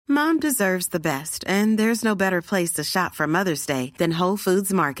Mom deserves the best, and there's no better place to shop for Mother's Day than Whole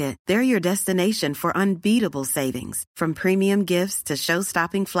Foods Market. They're your destination for unbeatable savings, from premium gifts to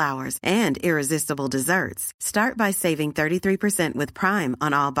show-stopping flowers and irresistible desserts. Start by saving 33% with Prime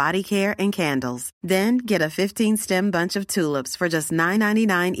on all body care and candles. Then get a 15-stem bunch of tulips for just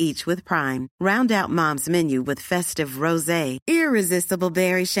 $9.99 each with Prime. Round out Mom's menu with festive rosé, irresistible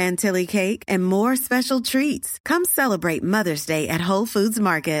berry chantilly cake, and more special treats. Come celebrate Mother's Day at Whole Foods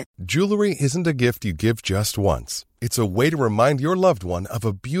Market. Jewelry isn't a gift you give just once. It's a way to remind your loved one of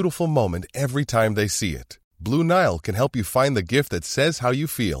a beautiful moment every time they see it. Blue Nile can help you find the gift that says how you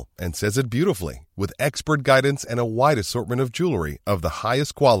feel and says it beautifully, with expert guidance and a wide assortment of jewelry of the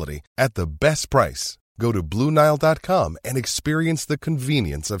highest quality at the best price. Go to BlueNile.com and experience the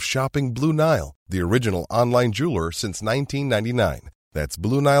convenience of shopping Blue Nile, the original online jeweler since 1999. That's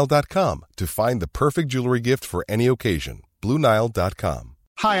BlueNile.com to find the perfect jewelry gift for any occasion. BlueNile.com.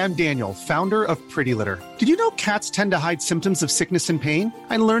 Hi, I'm Daniel, founder of Pretty Litter. Did you know cats tend to hide symptoms of sickness and pain?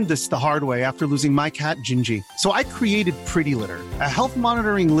 I learned this the hard way after losing my cat, Gingy. So I created Pretty Litter, a health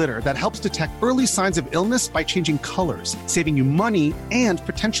monitoring litter that helps detect early signs of illness by changing colors, saving you money and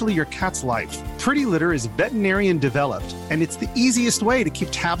potentially your cat's life. Pretty Litter is veterinarian developed, and it's the easiest way to keep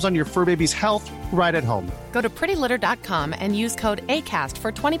tabs on your fur baby's health right at home. Go to prettylitter.com and use code ACAST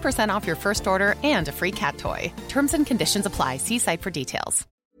for 20% off your first order and a free cat toy. Terms and conditions apply. See site for details.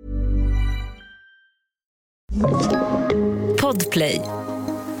 Podplay.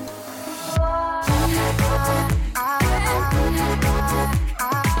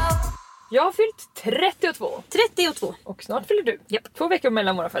 Jag har fyllt 32. 32. Och snart fyller du. Japp. 2 veckor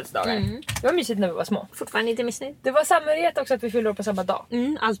mellan våra födelsedagar. Det var mysigt när vi var små. Fortfarande inte missnöjd. Det var samhörighet också att vi fyllde år på samma dag.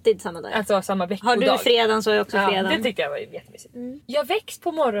 Alltid samma dag. Alltså samma veckodag. Har du fredagen så är jag också fredagen. Det tycker jag var jättemysigt. Jag växt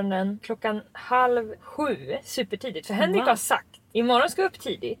på morgonen 6:30. Supertidigt. För Henrik har sagt: imorgon ska jag upp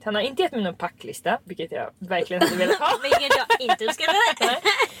tidigt. Han har inte gett mig någon packlista, vilket jag verkligen hade velat ha. Vilket jag inte ska göra.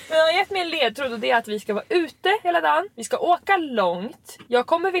 Men han har gett mig en ledtråd, och det är att vi ska vara ute hela dagen. Vi ska åka långt. Jag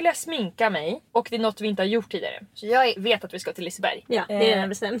kommer vilja sminka mig, och det är något vi inte har gjort tidigare. Så jag vet att vi ska till Liseberg. Ja, det är redan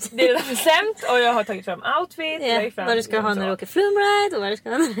bestämt. Det är redan bestämt, och jag har tagit fram outfit. Ja, vad du ska ha när du åker flumride och vad du ska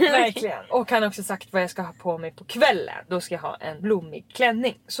ha när du verkligen. Och han har också sagt vad jag ska ha på mig på kvällen. Då ska jag ha en blommig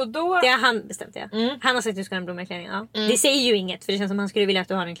klänning. Så då... Det har han bestämt, ja. Han har sagt att du ska ha en blommig klänning, ja. Det säger ju inget, för det känns som han skulle vilja att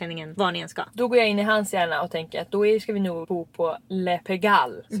du har den klänningen var ni än ska. Då går jag in i hans hjärna och tänker att då ska vi nog bo på Le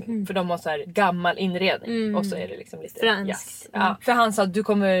Pégal. För de har så här gammal inredning. Och så är det liksom lite franskt. Ja. För han sa att du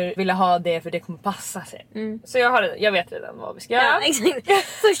kommer vilja ha det för det kommer passa sig. Så jag vet redan vad vi ska göra. Ja, exakt.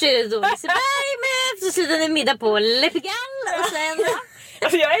 Först är det då Liseberg med, så slutar det middag på Le Pégal och sen...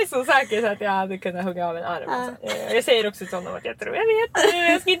 Alltså jag är så säker så att jag hade kunnat hugga av en arm. Alltså. Jag säger också till honom att jag tror jag vet.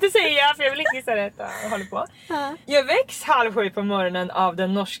 Jag ska inte säga för jag vill inte gissa rätt. Och håller på. Jag väcks 6:30 på morgonen av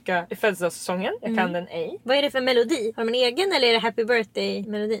den norska födelsedagssäsongen. Jag kan den ej. Vad är det för melodi? Har de en egen eller är det Happy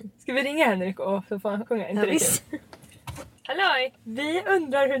Birthday-melodin? Ska vi ringa Henrik och så får han sjunga? Inte riktigt. Halloj! Vi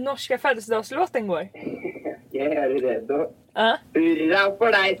undrar hur norska födelsedagslåten går. Är du rädd då? Hurra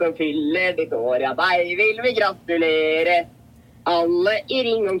för dig som fyller ditt år. Ja, dig vill vi gratulera. Alla i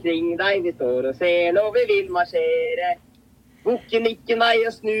ring omkring dig, vi står och ser när vi vill marschera. Boken nicken dig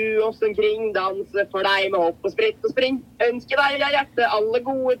och snu oss omkring, danse för dig med hopp och spritt och spring. Önskar dig av hjärta alla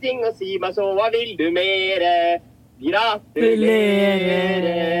goda ting och si mig så vad vill du mer? Gratulerar!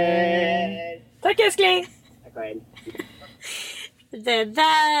 Tack älskling! Tack själv. Det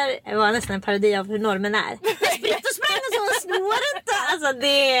där var nästan en parodi av hur normen är. Spritt och spräng och så snåret. Alltså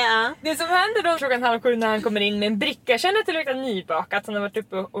det som händer då 6:30 när han kommer in med en bricka. Jag känner att det luktar nybakat. Han har varit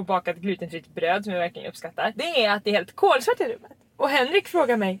uppe och bakat glutenfritt bröd som jag verkligen uppskattar. Det är att det är helt kolsvart i rummet. Och Henrik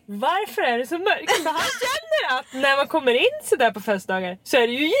frågar mig, varför är det så mörkt? För han känner att när man kommer in så där på födelsedagar så är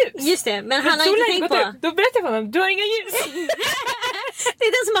det ju ljus. Just det, men han har inte tänkt på. Då berättar jag för honom, du har inga ljus. Det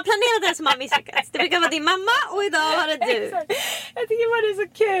är den som har planerat den som har misslyckats. Det brukar vara din mamma och idag var det du. Jag tycker bara det är så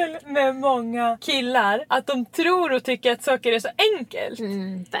kul med många killar. Att de tror och tycker att saker är så enkelt.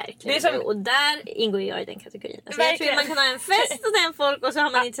 Verkligen. Det är som... Och där ingår jag i den kategorin. Alltså jag tror att man kan ha en fest och sen folk och så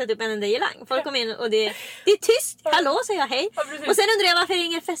har man inte satt upp en enda gelang. Folk kommer in och det är tyst. Hallå säger jag hej. Och sen undrar jag varför det är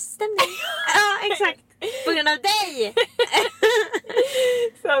ingen feststämning. Ja, exakt. På grund av dig.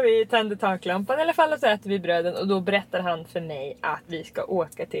 Så vi tände taklampan i alla fall och så äter vi bröden. Och då berättar han för mig att vi ska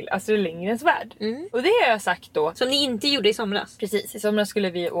åka till Astrid Lindgrens värld. Och det har jag sagt då. Som ni inte gjorde i somras. Precis, i somras skulle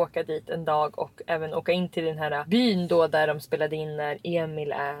vi åka dit en dag. Och även åka in till den här byn då där de spelade in när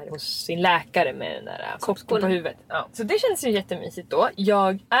Emil är hos sin läkare med den där koppen på huvudet. Ja. Så det känns ju jättemysigt då.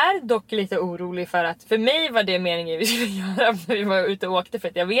 Jag är dock lite orolig för att för mig var det meningen vi skulle göra när vi var ute och åkte. För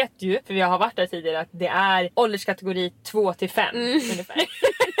att jag vet ju, för vi har varit där tidigare, att det är ålderskategori 2-5 ungefär.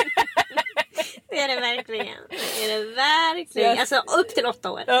 verkligen. Alltså upp till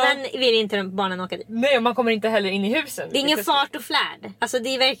 8 år. Ja. Sen vill inte barnen åka dit. Nej, och man kommer inte heller in i husen. Det är ingen fart och flärd. Alltså det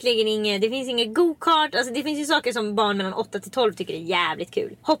är verkligen inget. Det finns ingen go-kart. Alltså det finns ju saker som barn mellan 8 till 12 tycker är jävligt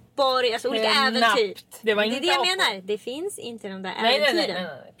kul. Hoppborg, alltså olika äventyr. Det var inte det jag menar. Det finns inte de där äventyren.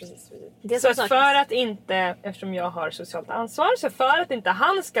 Nej, precis. Så för att inte, eftersom jag har socialt ansvar, så för att inte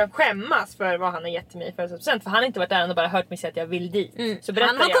han ska skämmas för vad han har gett till mig för 100%, för han har inte varit där och bara hört mig säga att jag vill dit. Så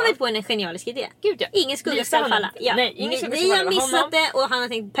han har kommit på en genialisk idé. Gud, ja. Ingen skugga ska falla. Ja. Nej, ni har missat det och han har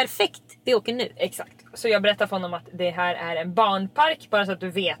tänkt perfekt, vi åker nu. Exakt. Så jag berättar för honom att det här är en barnpark, bara så att du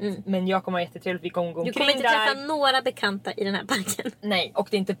vet. Men jag kommer ha jättetrevligt, vi kommer gå omkring där. Du kommer inte träffa några bekanta i den här parken. Nej, och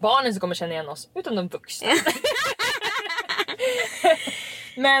det är inte barnen som kommer känna igen oss, utan de vuxna.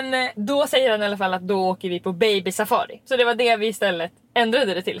 Men då säger han i alla fall att då åker vi på baby safari. Så det var det vi istället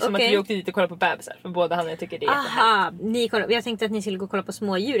ändrade det till. Som att vi åkte dit och kollade på bebisar. För båda han och jag tycker det är jättehärligt. Jag tänkte att ni skulle gå och kolla på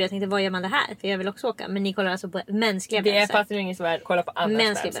små djur. Jag tänkte, vad gör man det här? För jag vill också åka. Men ni kollar alltså på mänskliga bebisar. Det är Astrid Lindgrens Värld, kolla på andra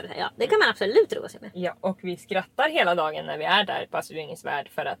bebisar. Ja, det kan man absolut roa sig med. Ja, och vi skrattar hela dagen när vi är där på Astrid Lindgrens Värld.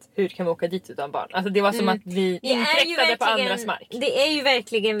 För att, hur kan vi åka dit utan barn? Alltså det var som att vi inkräktade på andras mark. Det är ju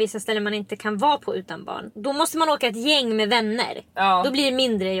verkligen vissa ställen man inte kan vara på utan barn. Då måste man åka ett gäng med vänner. Ja. Då blir det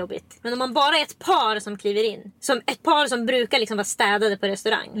mindre jobbigt. Men om man bara är ett par som kliver in. Som ett par som brukar liksom vara städade på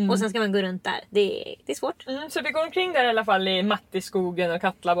restaurang. Och sen ska man gå runt där. Det är svårt. Så vi går omkring där i alla fall i Mattiskogen och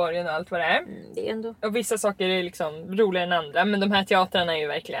Katlaborgen och allt vad det är. Det är ändå. Och vissa saker är liksom roligare än andra. Men de här teatrarna är ju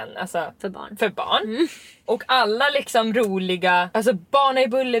verkligen alltså, för barn. Och alla liksom roliga. Alltså Barna i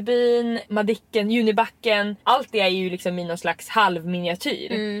Bullerbyn, Madicken, Junibacken. Allt det är ju liksom i någon slags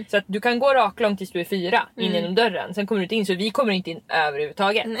halvminiatyr. Så att du kan gå raklångt tills du är 4 in genom dörren. Sen kommer du inte in, så vi kommer inte in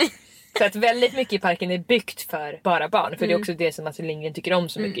överhuvudtaget. Så att väldigt mycket i parken är byggt för bara barn. För det är också det som Astrid Lindgren tycker om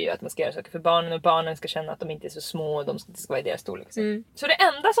så mycket. Ju, att man ska göra saker för barnen. Och barnen ska känna att de inte är så små. Och de ska vara i deras storlek. Så det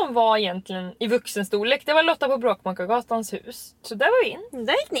enda som var egentligen i vuxenstorlek, det var Lotta på Bråkmakargatans hus. Så där var vi in.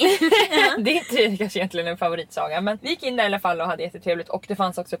 Där gick ni. Det är inte kanske egentligen en favoritsaga. Men vi gick in där i alla fall och hade jättetrevligt. Och det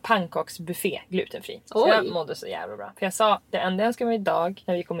fanns också pannkaksbuffé, glutenfri. Så jag mådde så jävla bra. För jag sa, det enda jag önskar mig idag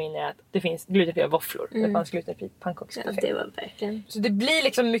när vi kom in är att det finns glutenfria våfflor. Det fanns glutenfri pannkaksbuffé. Ja, det var verkligen. Så det blir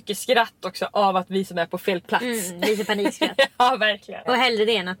liksom mycket skratt också av att vi som är på fel plats. Lite panikskratt. Ja, verkligen. Och hellre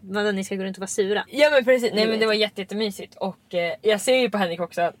det än att ni ska gå runt och vara sura. Ja, men precis. Nej, men det var jättemysigt. Och jag ser ju på Henrik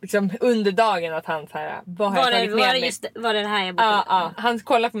också att, liksom, under dagen att han så här, vad har jag tagit med mig? Var det här jag borde? Ja, han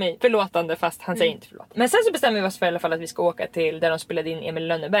kollar på mig förlåtande fast han säger inte förlåt. Men sen så bestämmer vi oss för i alla fall att vi ska åka till där de spelade in Emil i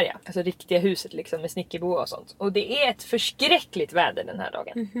Lönneberga. Alltså riktiga huset liksom med snickerbo och sånt. Och det är ett förskräckligt väder den här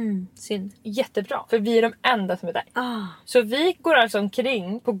dagen. Synd. Jättebra. För vi är de enda som är där. Så vi går alltså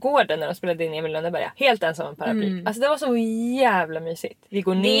omkring på gården när de spelade in Emil i Lönneberga. Helt ensam en paraply. Alltså det var så jävla mysigt. Vi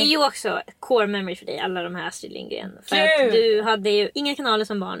går ner. Det är ju också core memory för dig, alla de här Astrid Lindgren. För att du hade ju inga kanaler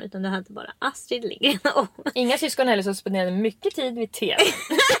som barn, utan du hade bara Astrid Lindgren. Inga syskon heller, som spenderade mycket tid vid tv.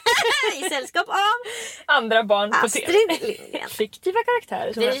 I sällskap av andra barn på Astrid tv. Lindgren. Fiktiva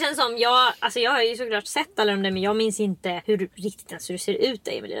karaktärer. Det känns som, jag har ju såklart sett alla de där, men jag minns inte hur riktigt alltså, det ser ut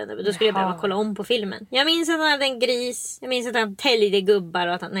där, Emil i Lönneberga. Då skulle jag behöva kolla om på filmen. Jag minns att han hade en gris. Jag minns att han täljde gubbar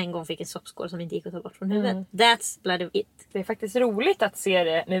och att han en gång fick en soppskål som inte gick att ta bort från huvudet. That's bloody it. Det är faktiskt roligt att se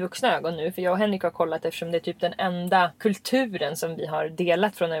det med vuxna ögon nu. För jag och Henrik har kollat, eftersom det är typ den enda kulturen som vi har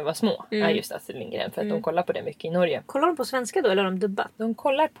delat från när vi var små. Är just Astrid Lindgren. För att de kollar på det mycket i Norge. Kollar de på svenska då eller har de dubbat? De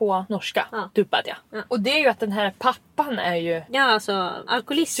kollar på norska. Dubbad, ja. Och det är ju att den här pappan är ju... Ja, alltså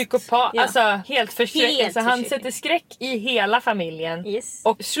alkoholist. Psykopat. Ja. Alltså helt förskräck. Alltså, han sätter skräck i hela familjen. Yes.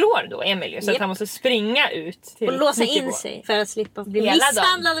 Och slår då Emil. Så att han måste springa ut. Till och låsa in sig för att slippa bli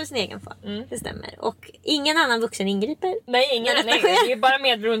misshandlad av sin egen far. Det stämmer. Och ingen annan vuxen ingriper. Nej, det är bara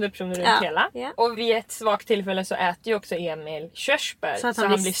medberoende personer runt hela. Ja. Och vid ett svagt tillfälle så äter ju också Emil körsbär. Så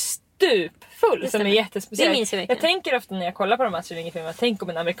han blir stupfull, som är jättespeciellt. Jag tänker ofta när jag kollar på de här Astrid Lindgren-filmerna, tänk om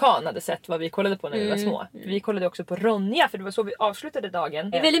en amerikan hade sett vad vi kollade på när vi var små. Vi kollade också på Ronja, för det var så vi avslutade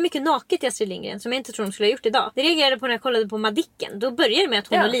dagen. Det är väldigt mycket naket i Astrid Lindgren som jag inte tror de skulle ha gjort idag. Det reagerade på när jag kollade på Madicken. Då börjar det med att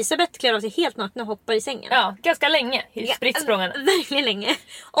hon och Elisabeth klär av sig helt nakna och hoppar i sängen. Ja, ganska länge. Spritt språngarna. Verkligen länge.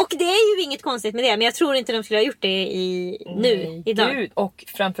 Och det är ju inget konstigt med det, men jag tror inte de skulle ha gjort det idag. Gud. Och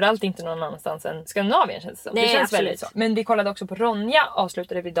framförallt inte någon annanstans än Skandinavien, känns det som. Det känns väldigt så. Men vi kollade också på Ronja,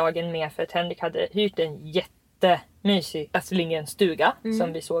 avslutade vi dagen med, för att Henrik hade hyrt en jättemysig Astrid Lindgrens stuga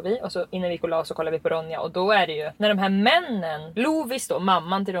som vi sov i. Och så innan vi gick och la så kollade vi på Ronja. Och då är det ju när de här männen, Lovis då,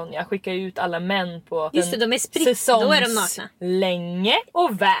 mamman till Ronja, skickar ut alla män på just det, de är spritt, då är de nakna. Länge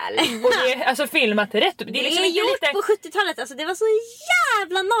och väl. Och det är alltså filmat rätt upp. Det är liksom inte gjort lite... på 70-talet, alltså det var så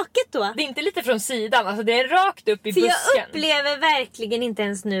jävla naket då. Det är inte lite från sidan, alltså det är rakt upp i för busken. Jag upplever verkligen inte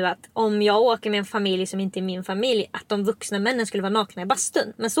ens nu att om jag åker med en familj som inte är min familj, att de vuxna männen skulle vara nakna i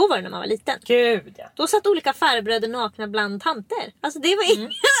bastun. Men så var det när man var liten. Gud, ja. Då satt olika farbröder nakna bland tanter. Alltså det var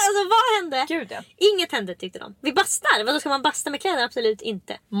alltså vad hände? Gud, ja. Inget hände tyckte de. Vi bastar. Vad ska man basta med kläder? Absolut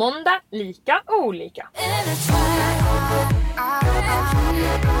inte. Måndag, lika och olika.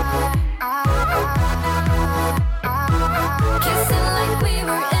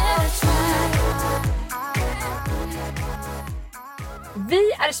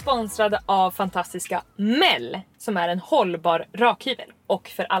 Vi är sponsrade av fantastiska Mell som är en hållbar rakhyvel. Och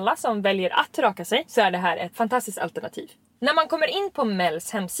för alla som väljer att raka sig så är det här ett fantastiskt alternativ. När man kommer in på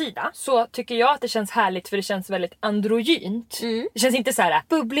Mells hemsida så tycker jag att det känns härligt för det känns väldigt androgynt. Det känns inte så här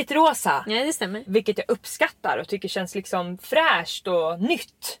bubbligt rosa. Ja, det stämmer. Vilket jag uppskattar och tycker känns liksom fräscht och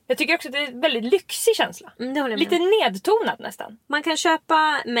nytt. Jag tycker också att det är en väldigt lyxig känsla. Det håller jag med. Lite nedtonad nästan. Man kan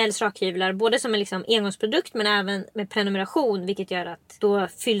köpa Mells rakhyvlar både som en liksom engångsprodukt men även med prenumeration. Vilket gör att då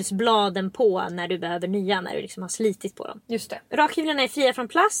fylls bladen på när du behöver nya, när du liksom har slitit på dem. Just det. Rakhyvlarna är fria från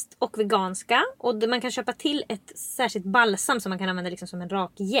plast och veganska. Och man kan köpa till ett särskilt balsam som man kan använda liksom som en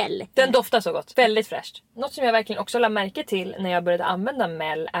rakgel. Den doftar så gott. Väldigt fräscht. Något som jag verkligen också lade märke till när jag började använda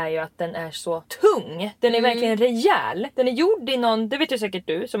Mell är ju att den är så tung. Den är verkligen rejäl. Den är gjord i någon, det vet ju säkert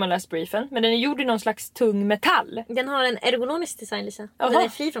du som har läst briefen, men den är gjord i någon slags tung metall. Den har en ergonomisk design, Lisa. Och den är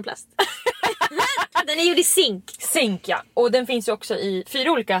fri från plast. Den är gjord i zink. Zink, ja. Och den finns ju också i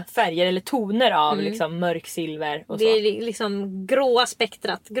 4 olika färger eller toner av liksom mörk silver och det så. Det är liksom gråa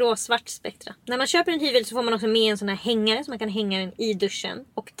spektrat, gråsvart spektra. När man köper en hyvel så får man också med en sån här hängare så man kan hänga den i duschen.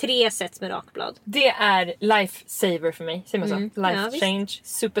 Och 3 sets med rakblad. Det är lifesaver för mig, säger man så? Life change,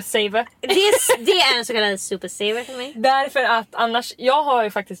 supersaver. Det är en så kallad supersaver för mig. Därför att annars, jag har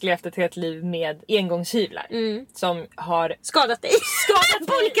ju faktiskt levt ett helt liv med engångshyvlar. Som har skadat dig.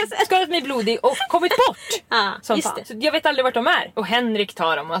 Skadat mig blodig och kommit bort. Som fan. Så jag vet aldrig vart de är. Och Henrik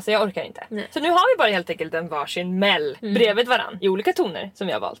tar dem, alltså jag orkar inte. Nej. Så nu har vi bara helt enkelt en varsin Mell bredvid varann. I olika toner som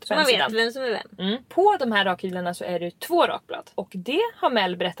vi har valt. Så man vet vem som är vem. På de här rakhyvlarna så är det 2 rakblad. Och det har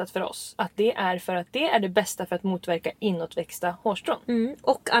Mell berättat för oss. Att det är för att det är det bästa för att motverka inåtväxta hårstrån.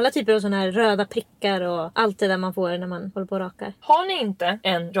 Och alla typer av såna här röda prickar och allt det där man får när man håller på och rakar. Har ni inte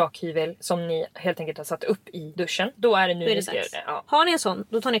en rakhyvel som ni helt enkelt har satt upp i duschen, då är det nu ni ska göra det. Ja. Har ni en sån,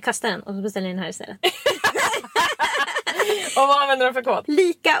 då tar ni kasta den och så beställer ni den här istället. Och vad använder de för kod?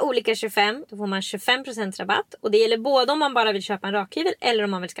 Lika olika 25. Då får man 25% rabatt. Och det gäller både om man bara vill köpa en rakhyvel eller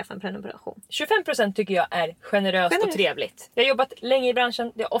om man vill skaffa en prenumeration. 25% tycker jag är generöst och trevligt. Jag har jobbat länge i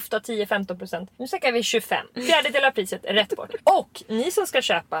branschen. Det är ofta 10-15%. Nu snackar vi 25. 1/4 av priset rätt bort. Och ni som ska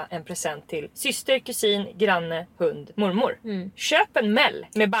köpa en present till syster, kusin, granne, hund, mormor. Köp en Mell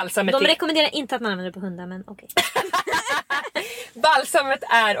med balsamet. De rekommenderar inte att man använder det på hundar, men okej. Balsamet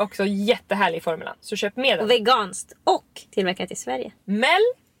är också jättehärlig i formulan. Så köp med den. Och veganskt. Och tillverkat i Sverige.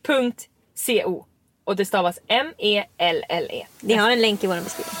 Mell.co. Och det stavas M-E-L-L-E. Vi har en länk i vår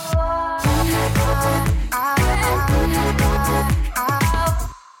beskrivning.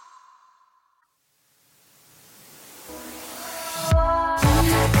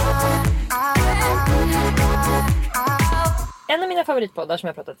 En av mina favoritpoddar som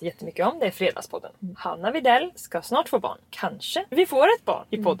jag pratat jättemycket om, det är Fredagspodden. Hanna Widell ska snart få barn. Kanske vi får ett barn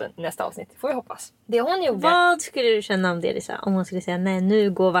i podden i nästa avsnitt. Får vi hoppas. Det hon gjorde. Vad skulle du känna om det, Lisa? Om hon skulle säga nej,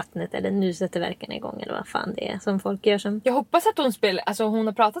 nu går vattnet eller nu sätter verkarna igång eller vad fan det är som folk gör som... Jag hoppas att hon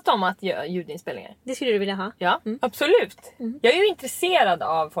har pratat om att göra ljudinspelningar. Det skulle du vilja ha? Ja, absolut. Jag är ju intresserad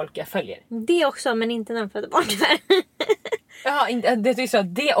av folk jag följer. Det också, men inte när de föder barn. Ja, det är så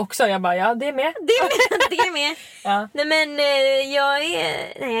att det också. Jag bara, ja, det är med. Det är med. Ja. Nej, men jag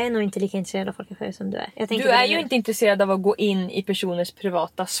är nog inte lika intresserad av folk jag följer som du är. Du är ju inte intresserad av att gå in i personers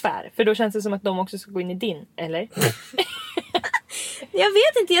privata sfär. För då känns det som att de också ska gå in i din, eller? Jag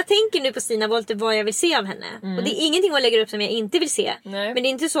vet inte, jag tänker nu på Stina Wollter vad jag vill se av henne. Och det är ingenting hon lägger upp som jag inte vill se. Nej. Men det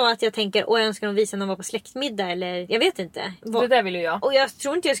är inte så att jag tänker, jag önskar hon visar när hon var på släktmiddag eller jag vet inte. Det där vill ju jag. Och jag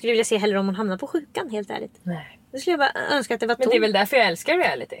tror inte jag skulle vilja se heller om hon hamnar på sjukan, helt ärligt. Nej. Då skulle jag bara önska att det var Men det är väl därför jag älskar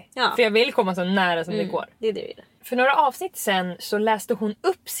reality. Ja. För jag vill komma så nära som det går. Det är det du vill. För några avsnitt sen så läste hon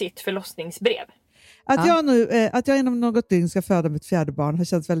upp sitt förlossningsbrev. Att jag inom något dygn ska föda mitt 4:e barn har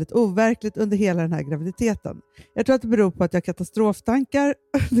känts väldigt overkligt under hela den här graviditeten. Jag tror att det beror på att jag har katastroftankar.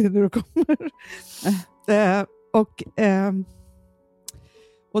 Det är nu det kommer.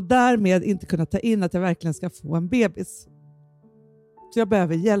 Och därmed inte kunna ta in att jag verkligen ska få en bebis. Så jag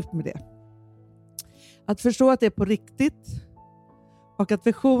behöver hjälp med det. Att förstå att det är på riktigt och att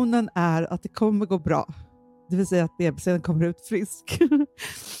visionen är att det kommer gå bra. Det vill säga att bebisen kommer ut frisk.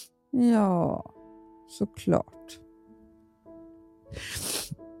 Ja, såklart.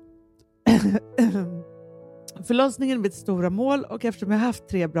 Förlossningen är mitt stora mål och eftersom jag har haft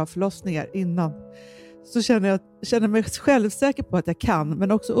 3 bra förlossningar innan så känner jag mig självsäker på att jag kan,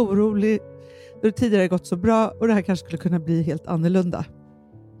 men också orolig det tidigare gått så bra och det här kanske skulle kunna bli helt annorlunda.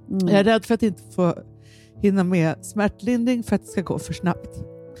 Jag är rädd för att inte få hinna med smärtlindring för att det ska gå för snabbt.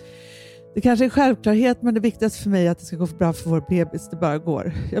 Det kanske är en självklarhet, men det viktigaste för mig är att det ska gå bra för vår bebis. Det bara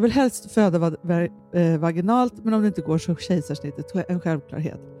går. Jag vill helst föda vaginalt, men om det inte går så kejsarsnittet är en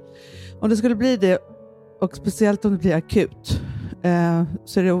självklarhet. Om det skulle bli det, och speciellt om det blir akut,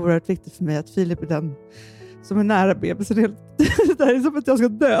 så är det oerhört viktigt för mig att Filip är den som är nära bebisen. Det här är som att jag ska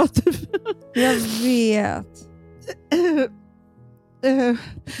dö typ. Jag vet.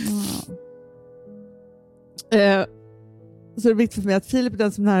 Så det är viktigt för mig att Filip är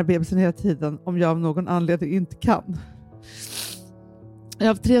den som är nära bebisen hela tiden om jag av någon anledning inte kan. Jag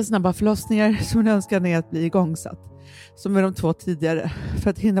har haft 3 snabba förlossningar som en önskan är att bli igångsatt. Som med de 2 tidigare. För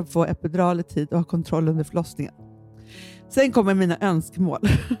att hinna få epidural i tid och ha kontroll under förlossningen. Sen kommer mina önskemål.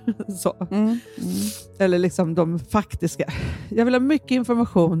 Så. Eller liksom de faktiska. Jag vill ha mycket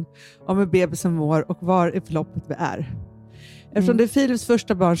information om hur bebisen mår och var i förloppet vi är. Eftersom det är Filips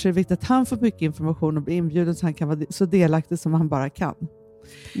första barn så är det viktigt att han får mycket information och blir inbjuden så han kan vara så delaktig som han bara kan.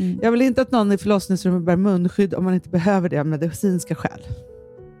 Jag vill inte att någon i förlossningsrummet bär munskydd om man inte behöver det av medicinska skäl.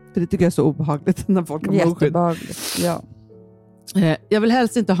 För det tycker jag är så obehagligt när folk har munskydd. Jättebehagligt, ja. Jag vill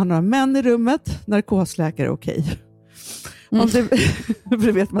helst inte ha några män i rummet. Narkosläkare är okej. Om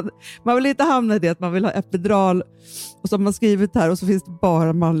det vet man vill inte hamna i det att man vill ha epidural och så har man skrivit här och så finns det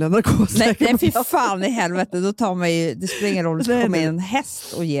bara manliga narkosläkare. Nej, fy fan i helvete. Då tar man ju, det spelar ingen roll att det kommer in en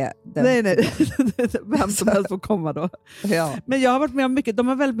häst och ge den. Nej. Vem som helst får komma då. Ja. Men jag har varit med om mycket. De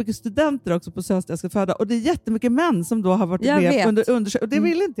har väldigt mycket studenter också på Södertälje ska föda. Och det är jättemycket män som då har varit med under undersökning. Och det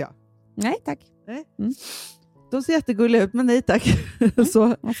vill inte jag. Nej, tack. Nej. De ser jättegulliga ut, men nej tack.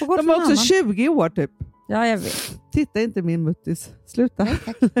 Så, de är också 20 år typ. Ja, jag vet. Titta inte min muttis. Sluta.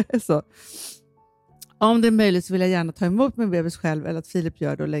 Så. Om det är möjligt så vill jag gärna ta emot min bebis själv eller att Filip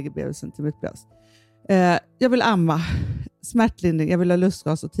gör det och lägger bebisen till mitt bröst. Jag vill amma. Smärtlindring. Jag vill ha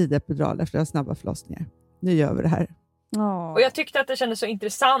lustgas och tidig epidural efter att ha snabba förlossningar. Nu gör vi det här. Och jag tyckte att det kändes så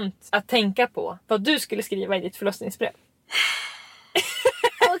intressant att tänka på vad du skulle skriva i ditt förlossningsbrev.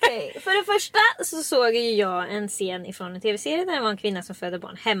 Okej, för det första så såg ju jag en scen ifrån en tv-serie där det var en kvinna som födde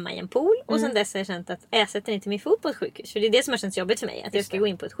barn hemma i en pool. Och sen dess har jag känt att jag sätter inte min fot på ett sjukhus. För det är det som har känts jobbigt för mig. Att jag ska gå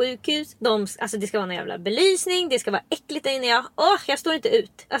in på ett sjukhus. Alltså det ska vara en jävla belysning. Det ska vara äckligt där inne. Jag står inte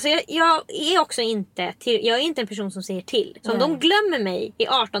ut. Alltså jag är också inte jag är inte en person som säger till. Så om de glömmer mig i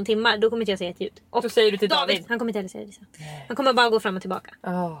 18 timmar, då kommer inte jag säga ett ljud. Och då säger du till David. Han kommer inte heller säga det. Han kommer bara gå fram och tillbaka.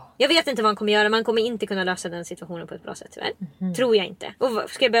 Jag vet inte vad han kommer göra. Man kommer inte kunna lösa den situationen på ett bra sätt tyvärr. Tror jag inte. Och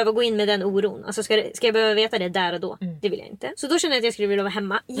ska jag behöva gå in med den oron? Alltså ska jag behöva veta det där och då? Det vill jag inte. Så då känner jag att jag skulle vilja vara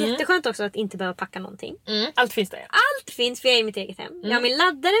hemma. Jätteskönt också att inte behöva packa någonting. Allt finns där. Allt finns för jag är i mitt eget hem. Jag har min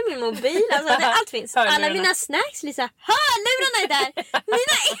laddare, min mobil. Alltså allt finns. Alla mina snacks. Lisa, hörlurarna är där.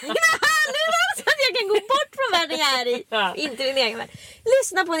 Mina egna hörlurar. Så att jag kan gå bort från världen jag är i. Inte min egen värld.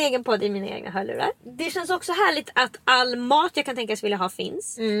 Lyssna på en egen podd i mina egna hörlurar. Det känns också härligt att all mat jag kan tänkas vilja ha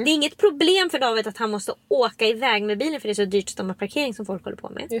finns. Det är inget problem för David att han måste åka iväg med bilen för det är så dyrt att de parkering som folk håller på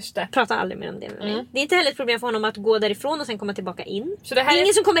med. Just det. Pratar aldrig mer om det med mig. Det är inte heller ett problem för honom att gå därifrån och sen komma tillbaka in. Så det här är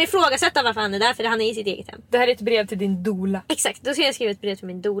ingen som kommer ifrågasätta varför han är där, för han är i sitt eget hem. Det här är ett brev till din doula. Exakt, då ska jag skriva ett brev till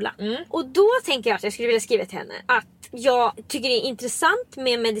min doula. Och då tänker jag att jag skulle vilja skriva till henne att jag tycker det är intressant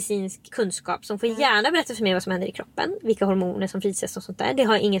med medicinsk kunskap som får gärna berätta för mig vad som händer i kroppen. Vilka hormoner som frisätts och sånt där. Det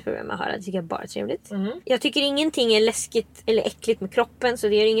har jag inget problem med att höra, det tycker jag bara är trevligt. Jag tycker ingenting är läskigt eller äckligt med kroppen, så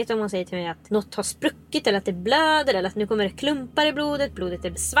det gör inget om hon säger till mig att något har spruckit eller att det blöder eller att nu kommer det klumpar i blodet. Blodet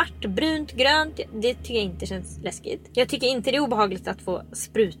är svart, brunt, grönt. Det tycker jag inte känns läskigt. Jag tycker inte det är obehagligt att få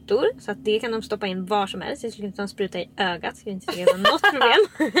sprutor, så att det kan de stoppa in var som helst. Jag skulle inte ta en spruta i ögat, skulle inte tycka det var något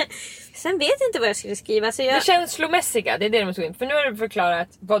problem. Sen vet jag inte vad jag skulle skriva, så det känslomässiga, det är det de måste gå in. För nu har du förklarat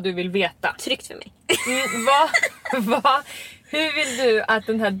vad du vill veta. Tryggt för mig. Hur vill du att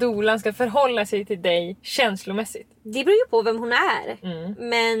den här dolan ska förhålla sig till dig känslomässigt? Det beror ju på vem hon är.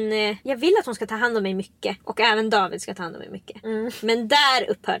 Men jag vill att hon ska ta hand om mig mycket. Och även David ska ta hand om mig mycket. Men där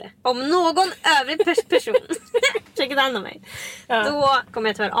upphör det. Om någon övrig person försöker ta hand om mig, då kommer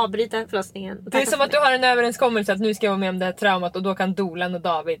jag tyvärr avbryta förlossningen. Det är som att du har en överenskommelse att nu ska jag vara med om det här traumat. Och då kan dolan och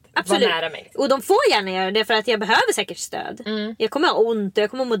David vara nära mig. Och de får gärna göra det, för att jag behöver säkert stöd. Jag kommer ha ont och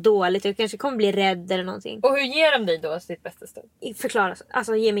jag kommer må dåligt. Och jag kanske kommer bli rädd eller någonting. Och hur ger de dig då sitt bästa stöd? Förklara,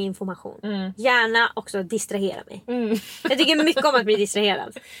 alltså ge mig information. Gärna också distrahera mig. Jag tycker mycket om att bli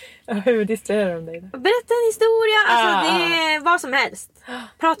distraherad. Hur distraherar de dig då? Berätta en historia, alltså det är vad som helst.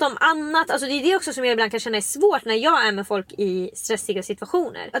 Prata om annat, alltså det är det också som jag ibland kan känna är svårt när jag är med folk i stressiga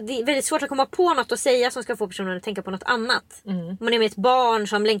situationer. Att det är väldigt svårt att komma på något att säga som ska få personen att tänka på något annat. Om man är med ett barn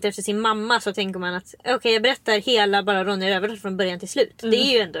som längtar efter sin mamma så tänker man att okej, jag berättar hela bara Ronja Rövardotter från början till slut. Det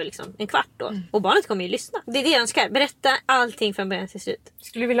är ju ändå liksom en kvart då. Och barnet kommer ju lyssna. Det är det jag önskar, berätta allting från början till slut.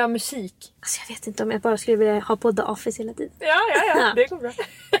 Skulle du vilja ha musik? Alltså jag vet inte om jag bara skulle vilja ha på The Office hela tiden. Ja. Det går bra.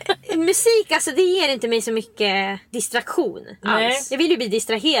 Musik, alltså det ger inte mig så mycket distraktion alls. Jag vill ju bli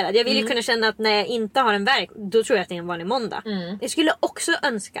distraherad. Jag vill ju kunna känna att när jag inte har en verk, då tror jag att det är en vanlig måndag. Jag skulle också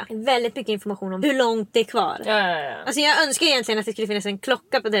önska väldigt mycket information om hur långt det är kvar. Alltså jag önskar egentligen att det skulle finnas en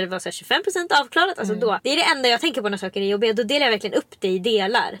klocka på där det var så här 25% avklarat. Alltså då, det är det enda jag tänker på när saker är jobbiga. Då delar jag verkligen upp det i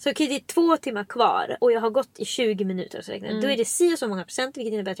delar. Så okej, det är 2 timmar kvar och jag har gått i 20 minuter. Så då är det si och så många procent,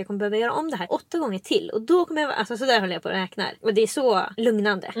 vilket innebär att jag kommer behöva göra om det här 8 gånger till. Och då kommer jag, alltså så där håller jag på och räknar. Och det är så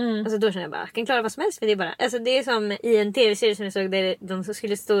lugnande. Alltså då känner jag bara, jag kan klara vad som helst. För det är bara, alltså det är som i en tv-serie som jag såg där de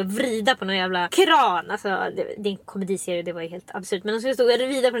skulle stå och vrida på någon jävla kran. Alltså det är en komediserie, det var ju helt absurt. Men de skulle stå och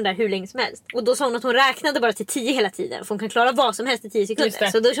vrida på den där hur länge som helst. Och då sa hon att hon räknade bara till 10 hela tiden. För hon kan klara vad som helst i 10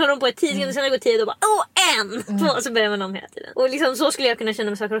 sekunder. Så då kör de på ett 10 sekunder, sen det går 10 och då bara 1, 2, så börjar man om hela tiden. Och liksom så skulle jag kunna känna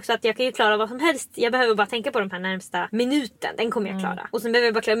med saker också, att jag kan ju klara vad som helst. Jag behöver bara tänka på de här närmsta minuten. Den kommer jag klara. Och sen behöver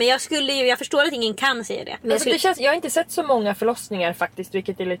jag bara klara. Men jag förstår att ingen kan säga det. Men alltså, jag har inte sett så många förlossningar faktiskt,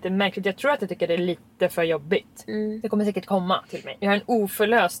 vilket är lite märkligt. Jag tror att jag tycker det är lite för jobbigt. Det kommer säkert komma till mig. Jag har en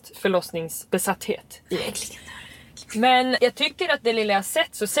oförlöst förlossningsbesatthet i mig. Men jag tycker att det lilla jag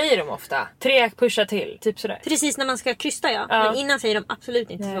sett så säger de ofta 3 pusha till, typ sådär. Precis när man ska krysta, ja. Men innan säger de absolut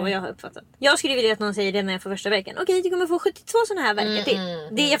inte så, vad jag har uppfattat. Jag skulle vilja att någon säger det när jag får första verken. Okej, du kommer få 72 sådana här verkar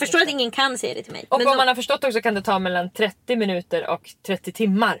till. Jag förstår att ingen kan säga det till mig. Och men om man har förstått också kan det ta mellan 30 minuter och 30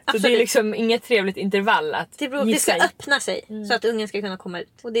 timmar. Absolut. Så det är liksom inget trevligt intervall att det ska öppna sig så att ungen ska kunna komma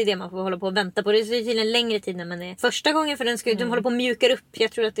ut. Och det är det man får hålla på och vänta på. Det är till en längre tid när man är första gången, för den ska, de håller på och mjukar upp.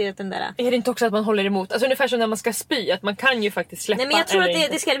 Jag tror att det är den där. Är det inte också att man håller emot? Alltså ungefär som när man ska spy, att man kan ju faktiskt släppa. Nej, men jag tror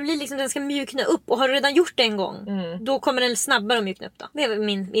att det ska bli liksom, den ska mjukna upp. Och har du redan gjort det en gång, då kommer den snabbare att mjukna upp då. Det är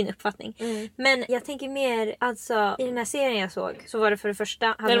min uppfattning. Men jag tänker mer, alltså i den här serien jag såg, så var det för det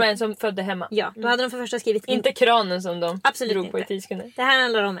första det var en som födde hemma. Ja, då hade de för det första skrivit inte kranen som de absolut drog inte. på i 10 sekunder. Det här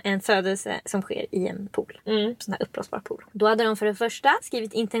handlar om en födelse som sker i en pool. Sån här uppblåsbar pool. Då hade de för det första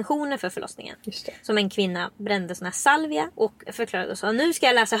skrivit intentioner för förlossningen. Just det. Som en kvinna brände sån här salvia och förklarade och sa, nu ska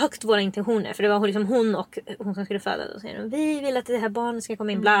jag läsa högt våra intentioner. För det var liksom hon och hon som skulle föda. Då säger de, vi vill att det här barnet ska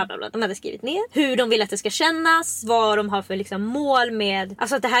komma in, bla bla bla. De hade skrivit ner hur de vill att det ska kännas, vad de har för liksom mål med,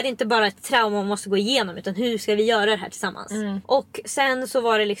 alltså att det här är inte bara ett trauma man måste gå igenom, utan hur ska vi göra det här tillsammans. Och sen så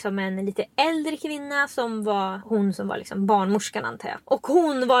var det liksom en lite äldre kvinna som var hon som var liksom barnmorskan, antar jag. Och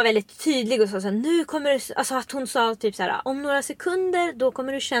hon var väldigt tydlig och sa så här, nu kommer det, alltså att hon sa typ så här, om några sekunder då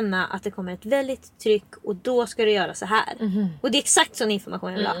kommer du känna att det kommer ett väldigt tryck och då ska du göra så här. Och det är exakt sån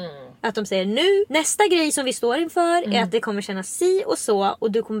information jag vill ha. Att de säger, nu nästa grej som vi står inför är att det kommer kännas si och så,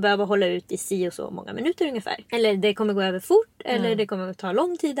 och du kommer behöva hålla ut i si och så många minuter ungefär. Eller det kommer gå över fort, eller det kommer ta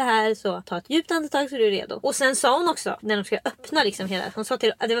lång tid det här, så ta ett djupt andetag så du är redo. Och sen sa hon också, när de ska öppna liksom hela, hon sa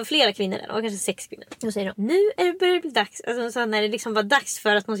till att det var flera kvinnor där, och kanske 6 kvinnor. Och säger de, nu är det börjar bli dags, alltså hon sa när det liksom var dags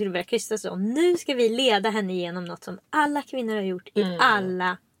för att hon skulle börja krysta, så nu ska vi leda henne igenom något som alla kvinnor har gjort i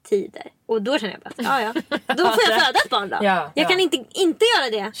alla tider. Och då känner jag bara, ja. Då får jag föda ett barn då. Jag kan inte göra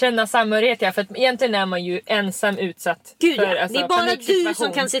det. Känna samhörighet, ja. För att egentligen är man ju ensam utsatt. Gud, för, alltså, det är bara du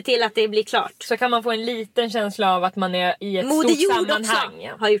som kan se till att det blir klart. Så kan man få en liten känsla av att man är i ett Moder stort Jord sammanhang.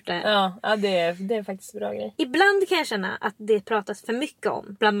 Också har gjort det. Ja, det är faktiskt en bra grej. Ibland kan jag känna att det pratas för mycket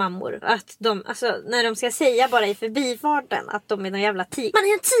om bland mammor. Att de, alltså när de ska säga bara i förbifarten att de är någon jävla tiger. Man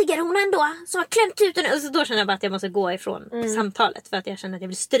är en tigerhona ändå som har klämt ut den. Och så då känner jag bara att jag måste gå ifrån samtalet. För att jag känner att jag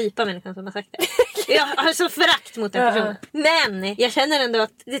vill strypa människan som har sagt det. Jag har så förakt mot den personen. Men jag känner ändå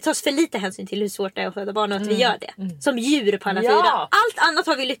att det tas för lite hänsyn till hur svårt det är att föda barn och att vi gör det. Som djur på alla 4. Allt annat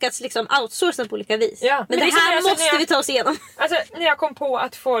har vi lyckats liksom outsourca på olika vis. Men det här måste vi ta oss igenom. Alltså när jag kom på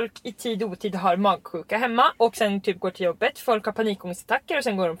att folk i tid och otid har magsjuka hemma och sen typ går till jobbet. Folk har panikångestattacker och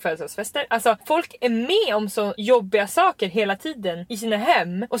sen går de på födelsedagsfester. Alltså folk är med om så jobbiga saker hela tiden i sina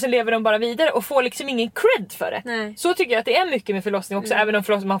hem. Och sen lever de bara vidare och får liksom ingen cred för det. Nej. Så tycker jag att det är mycket med förlossning också. Även om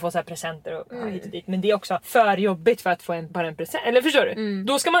förlossning man får så här presenter och hit och dit. Men det är också för jobbigt för att få bara en present. Eller förstår du?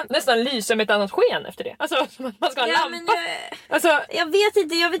 Då ska man nästan lysa med ett annat sken efter det. Alltså man ska ha en lampa. Alltså, jag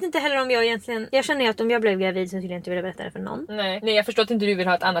vet inte heller om jag egentligen... Jag känner att om jag blev gravid så skulle jag inte vilja berätta det för någon. Nej, jag förstår att inte du vill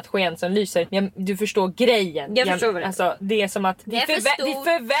ha ett annat sken som lyser. Men du förstår grejen. Jag förstår det. Alltså, det är som att vi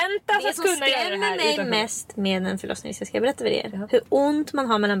förväntas att kunna göra det här. Det som skrämmer mig mest med en förlossning, så ska jag berätta för er. Hur ont man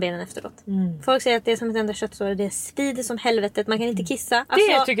har mellan benen efteråt. Folk säger att det är som ett enda köttsår. Det svider som helvetet. Man kan inte kissa. Alltså,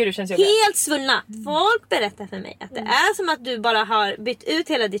 Det tycker du känns jobbigt. Helt svullna. Folk berättar för mig att det är som att du bara har bytt ut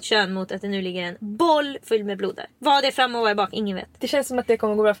hela ditt kön mot att det nu ligger en boll full med blod där. Vad det är fram och vad är bak, ingen vet. Det känns som att det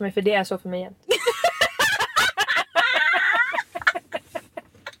kommer gå bra för mig, för det är så för mig igen.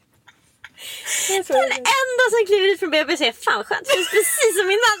 Den enda som kliver ut från BB säger fan skönt, det känns precis som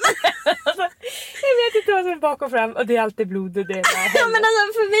min man. Jag vet inte vad som är bak och fram och det är alltid blod och det är ja, men alltså,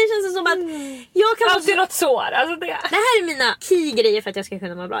 för mig känns det som att jag kan alltid något sår. Alltså det här är mina key-grejer för att jag ska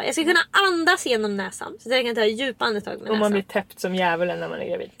kunna må bra. Jag ska kunna andas genom näsan så att jag kan ta djupa andetag med näsan. Och man blir täppt som djävulen när man är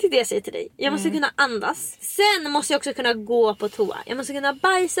gravid. Till det jag säger till dig. Jag måste kunna andas. Sen måste jag också kunna gå på toa. Jag måste kunna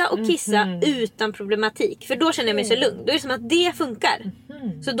bajsa och kissa utan problematik. För då känner jag mig så lugn. Då är det som att det funkar.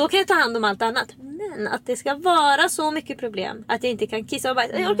 Så då kan jag ta hand om allt annat. Men att det ska vara så mycket problem att jag inte kan kissa och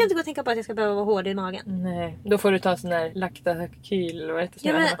bajsa. Jag orkar inte gå och tänka på att jag ska behöva vara hård i magen. Nej, då får du ta sån här Lactakyl och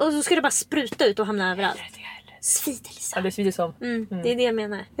och så ska det bara spruta ut och hamna överallt. Svider Lisa. Ja, det svider som. Det är det jag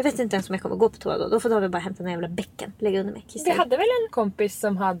menar. Jag vet inte ens om jag kommer gå på toa då. Då får vi bara hämta den jävla bäcken. Lägga under mig. Vi hade väl en kompis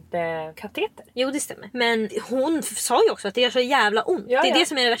som hade kateter? Jo, det stämmer. Men hon sa ju också att det gör så jävla ont. Det är det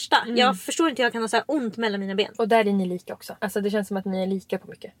som är det värsta. Jag förstår inte hur jag kan ha så här ont mellan mina ben. Och där är ni lika också. Alltså det känns som att ni är lika på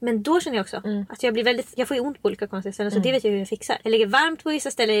mycket. Men då känner jag också att jag blir jag får ju ont på olika konstiga ställen. Så det vet jag hur jag fixar. Jag ligger varmt på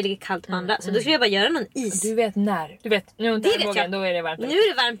vissa ställen, jag ligger kallt på andra. Så då skulle jag bara göra någon is. Du vet när. Du vet, nu då är det varmt. Nu är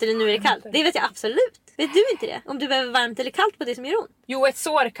det varmt eller nu är det kallt. Det vet jag absolut. Vet du inte det? Om du behöver varmt eller kallt på det som gör ont. Jo, ett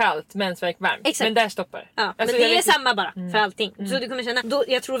sår kallt, mensvärk varmt. Exakt. Men där stoppar. Ja, alltså, men det är samma bara för allting. Så du kommer känna,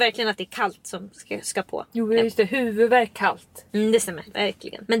 jag tror verkligen att det är kallt som ska på. Jo, just det. Huvudvärk kallt. Det stämmer,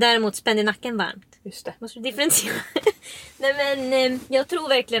 verkligen. Men däremot spänd i nacken varmt. Just det. Måste du differentiera. Nej, men jag tror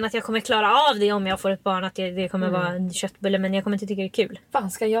verkligen att jag kommer klara av det om jag får ett barn. Att det kommer vara en köttbulle, men jag kommer inte tycka det är kul.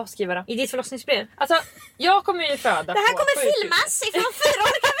 Vad ska jag skriva då? I ditt förlossningsbrev? Alltså, jag kommer ju föda. Det här kommer filmas ifrån 4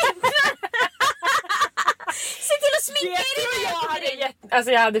 olika vinklar. Se till att sminka er.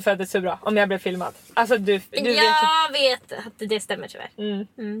 Alltså jag hade fötts så bra om jag blev filmad. Alltså du jag vet att det stämmer tyvärr.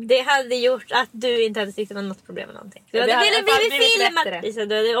 Det hade gjort att du inte hade tyckt det var något problem med någonting. Du hade blivit filmad. Lisa,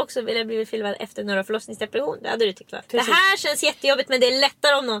 du hade också velat bli filmad efter några förlossningsdepression. Det hade du tyckt var. Det här känns jättejobbigt, men det är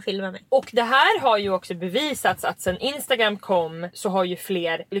lättare om någon filmar mig. Och det här har ju också bevisats att sen Instagram kom så har ju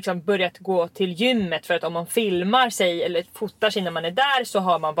fler liksom börjat gå till gymmet, för att om man filmar sig eller fotar sig när man är där så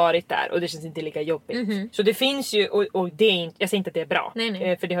har man varit där och det känns inte lika jobbigt. Så det finns ju, och det är inte, jag säger inte att det är bra.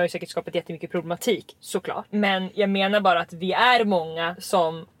 Nej. För det har ju säkert skapat jättemycket problematik, såklart. Men jag menar bara att vi är många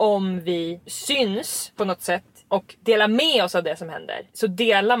som, om vi syns på något sätt och delar med oss av det som händer, så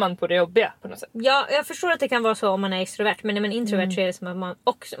delar man på det jobbiga på något sätt. Ja, jag förstår att det kan vara så om man är extrovert, men när man är introvert så är det som att man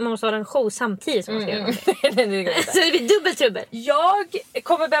måste ha en show samtidigt som man ska göra någonting. Så det blir dubbeltrubbel. Jag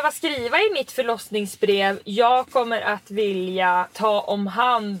kommer behöva skriva i mitt förlossningsbrev. Jag kommer att vilja ta om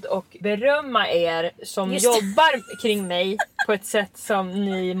hand och berömma er som jobbar kring mig på ett sätt som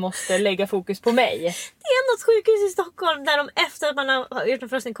ni måste lägga fokus på mig. Det är något sjukhus i Stockholm där de efter att man har gjort en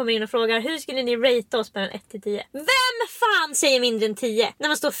förlossning kommer in och frågar: hur skulle ni rate oss mellan 1 till 10? Vem fan säger mindre än 10 när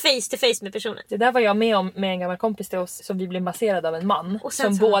man står face to face med personen? Det där var jag med om med en gammal kompis till oss som vi blev masserad av en man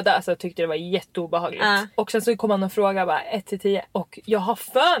som båda alltså, tyckte det var jätteobehagligt. Och sen så kom han och frågade bara 1 till 10 och jag har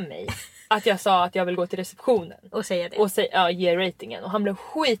för mig att jag sa att jag vill gå till receptionen och säga det. Och ge ratingen. Och han blev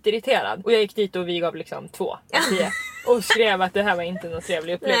skitirriterad. Och jag gick dit och vi gav liksom 2 av 10. Och skrev att det här var inte någon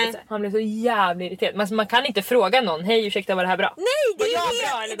trevlig upplevelse. Nej. Han blev så jävligt irriterad. Men man kan inte fråga någon: hej, ursäkta, var det här bra? Nej,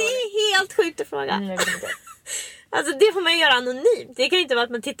 det är helt sjukt att fråga. Jag vet inte. Alltså det får man ju göra anonymt. Det kan inte vara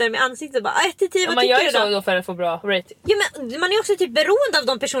att man tittar med ansiktet och bara 1 till 10, vad man tycker gör du så då för att få bra rating. Ja, men man är också typ beroende av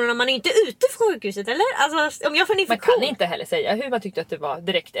de personerna. Man är ju inte ute från sjukhuset, eller? Alltså om jag får en infektion. Man kan inte heller säga hur man tyckte att det var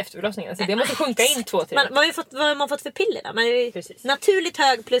direkt efter förlossningen. Så det måste sjunka in 2-3. Vad har man fått för piller då? Man är ju naturligt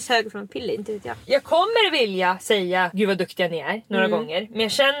hög plus hög från piller, inte vet jag. Jag kommer vilja säga gud vad duktiga ni är några gånger. Men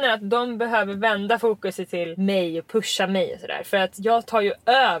jag känner att de behöver vända fokuset till mig och pusha mig och sådär. För att jag tar ju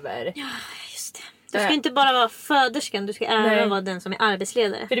över. Ja, just det. Du ska inte bara vara föderskan, du ska även vara den som är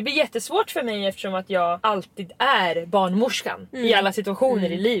arbetsledare. För det blir jättesvårt för mig eftersom att jag alltid är barnmorskan i alla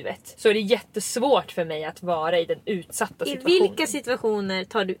situationer i livet. Så är det jättesvårt för mig att vara i den utsatta situationen. I vilka situationer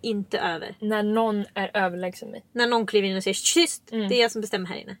tar du inte över? När någon är överlägsen mig. När någon kliver in och säger tyst, det är jag som bestämmer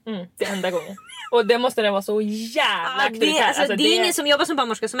här inne. Det är enda gången. Och det måste vara så jävla auktoritär. Det är ingen som jobbar som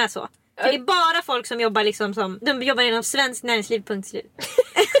barnmorska som är så. För det är bara folk som jobbar liksom som... De jobbar inom svensk näringsliv, punkt slut.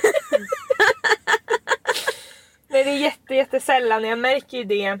 Nej, det är jättesällan. Jag märker ju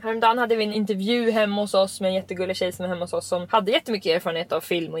det. Häromdagen hade vi en intervju hemma hos oss med en jättegullig tjej som är hemma hos oss som hade jättemycket erfarenhet av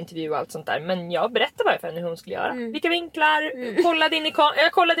film och intervju och allt sånt där. Men jag berättade bara för henne hur hon skulle göra. Vilka vinklar,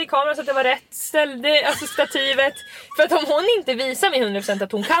 jag kollade i kameran så att det var rätt. Ställde alltså stativet. För att om hon inte visar mig 100%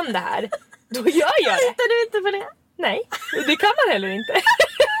 att hon kan det här, då gör jag det. Litar du inte på det? Nej, det kan man heller inte.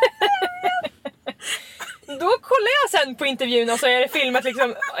 Då kollar jag sen på intervjun och så är det filmat liksom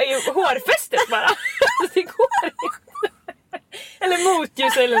i hårfästet bara. Det går inte. Eller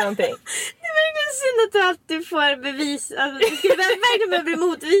motljus eller någonting. Det är verkligen synd att du alltid får bevis. Alltså, du skulle verkligen behöva bli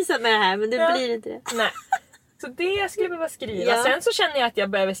motvisad med det här, men det blir inte det. Nej. Så det skulle jag behöva skriva. Ja. Sen så känner jag att jag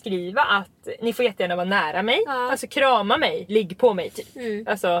behöver skriva att ni får jättegärna vara nära mig. Ja. Alltså krama mig, ligg på mig typ.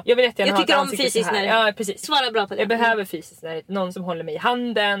 Alltså, jag vill jättegärna jag tycker om fysiskt närhet. Ja, precis. Svara bra på det. Jag behöver fysiskt närhet. Någon som håller mig i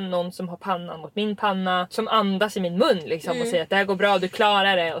handen, någon som har pannan mot min panna, som andas i min mun liksom och säger att det här går bra, du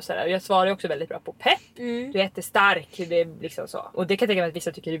klarar det och sådär. Jag svarar också väldigt bra på pepp. Du är jättestark, det är liksom så. Och det kan jag tänka mig att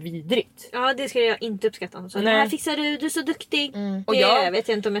vissa tycker är vidrigt. Ja, det skulle jag inte uppskatta om. Så det här fixar du är så duktig. Och jag vet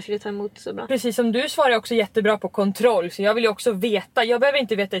inte om jag skulle ta emot så bra. Precis som du svarar också jättebra på kontroll, så jag vill ju också veta, jag behöver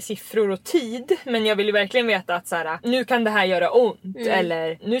inte veta i siffror och tid, men jag vill ju verkligen veta att så här, nu kan det här göra ont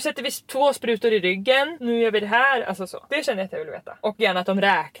eller nu sätter vi 2 sprutor i ryggen, nu gör vi det här, alltså så. Det känner jag att jag vill veta. Och gärna att de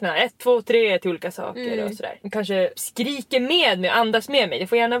räknar 1, 2, 3 till olika saker och sådär. Kanske skriker med mig, andas med mig. Det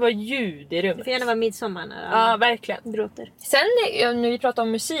får gärna vara ljud i rummet. Det får gärna vara midsommar. Ja, verkligen. Gråter. Sen när vi pratar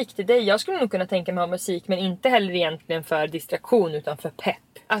om musik till dig, jag skulle nog kunna tänka mig ha musik, men inte heller egentligen för distraktion utan för pepp.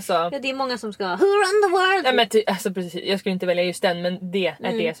 Alltså, ja, det är många som ska Who run the world? Ja, men alltså precis, jag skulle inte välja just den, men det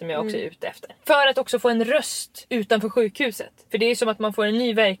är det som jag också är ute efter. För att också få en röst utanför sjukhuset. För det är som att man får en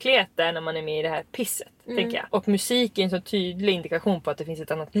ny verklighet där när man är med i det här pisset, tänker jag. Och musik är en så tydlig indikation på att det finns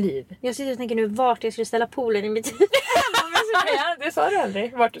ett annat liv. Jag sitter och tänker nu vart jag skulle ställa poolen i mitt huvud. Ja, det sa du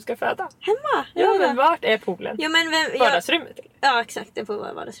aldrig. Vart du ska föda. Hemma. Ja, men vart är poolen? Ja, men vardagsrummet? Ja, exakt. Det får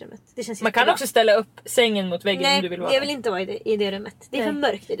vara vardagsrummet. Det känns man kan också ställa upp sängen mot väggen om du vill vara. Nej, jag vill inte vara i det rummet. Det är för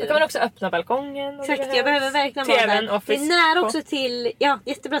mörkt i det. Då kan man också öppna balkongen. Exakt, jag behöver verkligen vara där. Det är nära också till... Ja,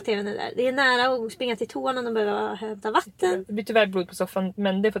 jättebra tvn är där. Det är nära att springa till toan om de behöver hämta vatten. Det blir tyvärr blod på soffan,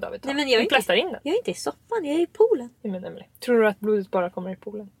 men det får David ta. Nej, men jag plastar in den. Jag är inte i soffan, jag är i poolen. Men Emily, tror du att blodet bara kommer i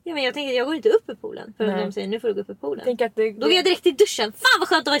poolen? Ja, men jag tänker jag går inte upp i poolen. För att de säger nu får du gå upp i poolen. Tänk att då går jag direkt i duschen. Fan vad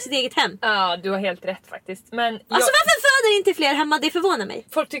skönt att vara i sitt eget hem. Ja, du har helt rätt faktiskt. Men alltså varför föder inte fler hemma? Det förvånar mig.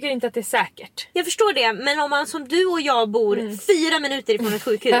 Folk tycker inte att det är säkert. Jag förstår det, men om man som du och jag bor 4 minuter ifrån ett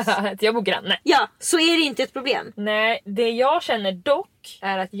sjukhus. Jag bor granne. Ja, så är det inte ett problem. Nej, det jag känner dock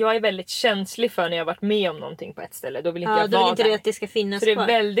är att jag är väldigt känslig för när jag har varit med om någonting på ett ställe. Då vill inte jag då vara vill inte där. Du att det ska finnas så kvar.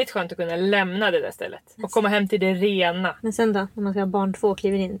 Det är väldigt skönt att kunna lämna det där stället. Och komma hem till det rena. Men sen då, när man ska ha barn 2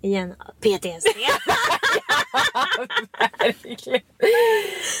 kliver in igen. PTSD. Verkligen.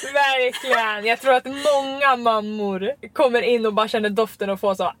 Verkligen. Jag tror att många mammor kommer in och bara känner doften och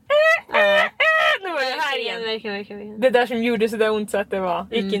får så... Nu var det här igen. Verkligen. Det där som gjorde så där ont så att det var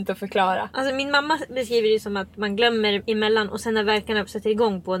gick inte att förklara. Alltså min mamma beskriver det som att man glömmer emellan och sen när verkarna sätter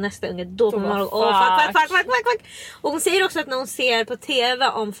igång på nästa unge då kommer man ihåg fuck. Och hon säger också att när hon ser på tv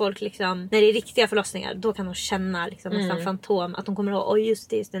om folk liksom när det är riktiga förlossningar då kan hon känna liksom nästan fantom att hon kommer ihåg just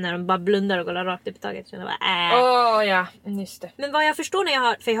det när de bara blundar och går rakt upp i taget så bara ja, just det. Men vad jag förstår när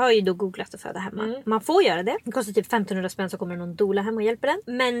jag har ju då googlat att föda hemma. Man får göra det. Det kostar typ 1500 spänn så kommer någon doula hem och hjälper den.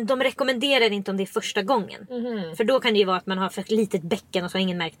 Men de rekommenderar inte om det är första gången. För då kan det ju vara att man har för ett litet bäcken och så har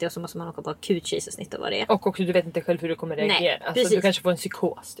ingen märkt det och så måste man åka på akut kejsarsnitt och vad det är. Och också du vet inte själv hur du kommer reagera. Nej, alltså, du kanske får en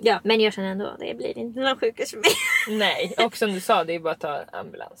psykos. Typ. Ja, men jag känner ändå det blir inte någon sjukhus för mig. Nej, och som du sa det är bara att ta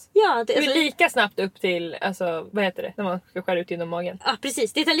ambulans. Ja, det är lika snabbt upp till alltså vad heter det när man ska skära ut genom magen. Ja,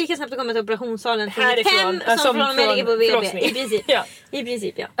 precis. Det tar lika snabbt att komma till operationssalen härifrån hem som från mig på BB. I princip. Ja. I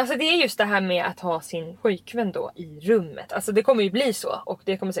princip, ja. Alltså det är just det här med att ha sin pojkvän då i rummet. Alltså det kommer ju bli så och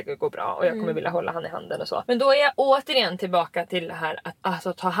det kommer säkert gå bra och jag kommer vilja hålla han i handen och så. Men då är jag återigen tillbaka till det här att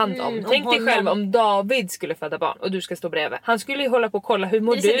alltså ta hand om. Tänk dig själv om David skulle föda barn och du ska stå bredvid. Han skulle ju hålla på och kolla hur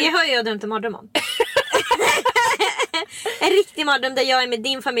mår du. Det har jag drömt en mardröm om. En riktig mardröm där jag är med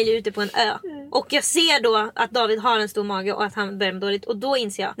din familj ute på en ö. Och jag ser då att David har en stor mage och att han börjar med dåligt. Och då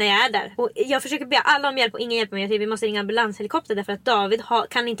inser jag när jag är där. Och jag försöker be alla om hjälp och ingen hjälper mig. Jag säger vi måste ringa ambulanshelikopter därför att David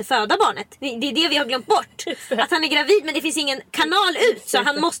kan inte föda barnet. Det är det vi har glömt bort. Att han är gravid men det finns ingen kanal ut. Så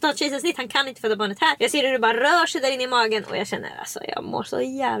han måste ha ett kejsarsnitt. Han kan inte föda barnet här. Jag ser hur det bara rör sig där inne i magen. Och jag känner alltså jag mår så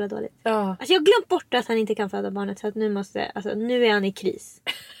jävla dåligt. Alltså jag har glömt bort att han inte kan föda barnet. Så att nu är han i kris.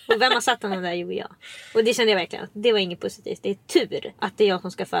 Och vem har satt honom där? Jo, jag. Och det kände jag verkligen att det var inget positivt. Det är tur att det är jag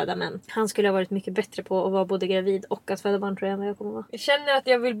som ska föda. Men han skulle ha varit mycket bättre på att vara både gravid och att föda barn tror jag än vad jag kommer vara. Jag känner att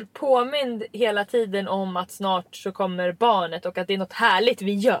jag vill bli påmind hela tiden om att snart så kommer barnet och att det är något härligt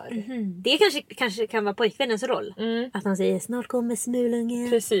vi gör. Det kanske kan vara pojkvännens roll. Att han säger snart kommer smulungen.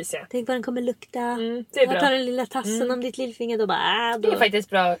 Precis, ja. Tänk vad den kommer lukta. Det är bra. Jag tar den lilla tassen om ditt lillfinger. Då bara, Det är faktiskt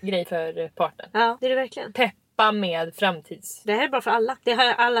bra grej för partnern. Ja, det är det verkligen. Peppa hjälpa med framtids... Det här är bra för alla. Det har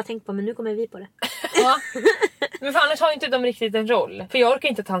alla tänkt på, men nu kommer vi på det. Ja. Men för annars har inte de riktigt en roll. För jag orkar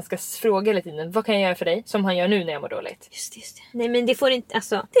inte att han ska fråga hela tiden, vad kan jag göra för dig? Som han gör nu när jag mår dåligt. Just det. Nej, men det får inte,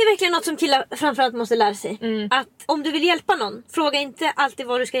 alltså, det är verkligen något som killar framförallt måste lära sig. Att om du vill hjälpa någon, fråga inte alltid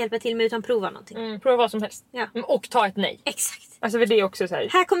vad du ska hjälpa till med, utan prova någonting. Prova vad som helst. Ja. Och ta ett nej. Exakt. Alltså för det är också så här.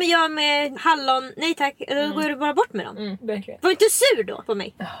 Här kommer jag med hallon, nej tack, då går du bara bort med dem. Verkligen. Var inte sur då på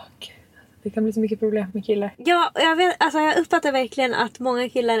mig. Gud. Det kan bli så mycket problem med killar. Ja, jag uppfattar verkligen att många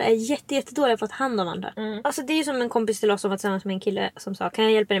killar är jättedåliga på att ta hand om andra. Alltså det är ju som en kompis till oss som var tillsammans med en kille som sa, kan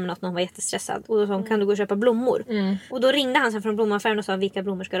jag hjälpa dig med något när hon var jättestressad? Och då sa hon, kan du gå och köpa blommor? Och då ringde han sen från blomaffären och sa, vilka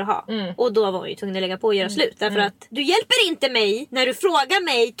blommor ska du ha? Och då var hon ju tvungen att lägga på och göra slut. Därför att du hjälper inte mig när du frågar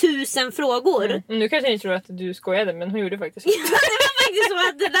mig 1000 frågor. Nu kanske ni tror att du skojade, men hon gjorde faktiskt ja, det var faktiskt så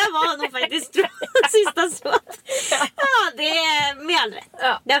att det där var nog faktiskt sista så. Ja, det är med all rätt.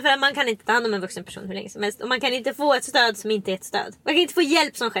 Ja. Därför att man kan inte ta hand om en vuxen person hur länge som helst. Och man kan inte få ett stöd som inte är ett stöd. Man kan inte få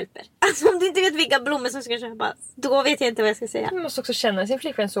hjälp som stjälper. Alltså om du inte vet vilka blommor som ska köpas, då vet jag inte vad jag ska säga. Man måste också känna sin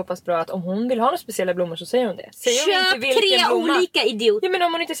flickvän så pass bra att om hon vill ha några speciella blommor så säger hon det. Säger köp hon inte 3 blomma, olika idioter. Ja, men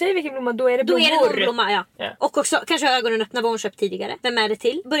om hon inte säger vilken blomma, då är det blommor. Då är det någon blomma, ja. Och också kanske ögonen öppna vad hon köpt tidigare. Vem är det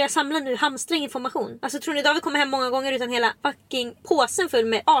till? Börja samla nu, hamstra information. Alltså tror ni David kommer hem många gånger utan hela fucking påsen full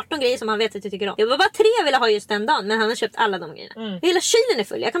med 18 grejer som han vet att du tycker om. Jag var bara 3 jag ville ha just den dagen, men han har köpt alla de grejerna. Hela kylen är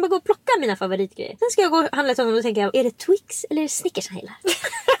full, jag kan bara gå och plocka mina favoritgrejer. Sen ska jag gå och handla till honom och tänka, är det Twix eller är det Snickers han gillar?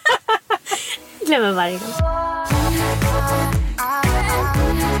 Glömmer varje gång.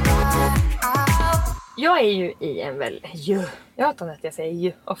 Jag är ju i en väl... Jag hatar att jag säger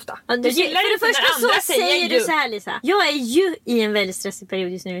ju ofta. Ja, jag gillar det första så säger du så här, Lisa. Jag är ju i en väldigt stressig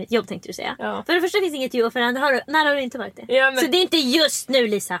period just nu. Jobb tänkte du säga. Ja. För det första finns inget ju och för det andra när har du inte varit det. Ja, men... Så det är inte just nu,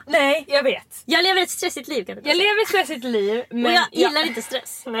 Lisa. Nej, jag vet. Jag lever ett stressigt liv. Kan jag lever ett stressigt liv. Men och jag gillar inte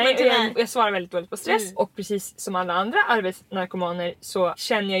stress. Nej, jag svarar väldigt dåligt på stress. Och precis som alla andra arbetsnarkomaner så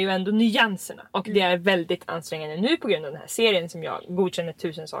känner jag ju ändå nyanserna. Och det är väldigt ansträngande nu på grund av den här serien som jag godkänner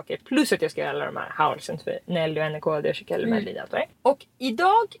 1000 saker. Plus att jag ska göra alla de här housen för Nelly och NK, det är med och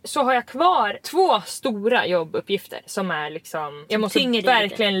idag så har jag kvar 2 stora jobbuppgifter som är liksom, jag måste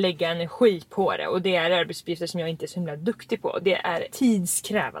verkligen lägga energi på det, och det är arbetsuppgifter som jag inte är så himla duktig på. Det är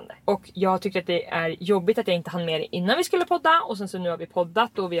tidskrävande och jag tycker att det är jobbigt att jag inte hann med det innan vi skulle podda, och sen så nu har vi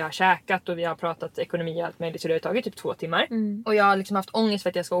poddat och vi har käkat och vi har pratat ekonomi och allt möjligt, så det har tagit typ 2 timmar. Och jag har liksom haft ångest för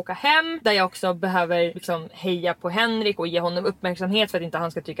att jag ska åka hem, där jag också behöver liksom heja på Henrik och ge honom uppmärksamhet för att inte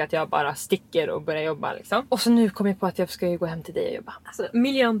han ska tycka att jag bara sticker och börjar jobba liksom. Och så nu kommer jag på att jag ska ju gå hem till dig och jobba. Alltså,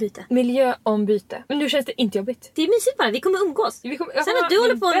 miljöombyte. Men nu känns det inte jobbigt. Det är mysigt bara, vi kommer umgås. Sen att du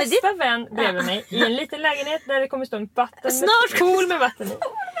håller på med ditt... bästa vän bredvid mig i en liten lägenhet där det kommer stå en vatten. Snart pool med vatten i.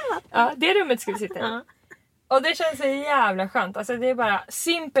 Ja, det rummet ska vi sitta i. Ja. Och det känns så jävla skönt. Alltså det är bara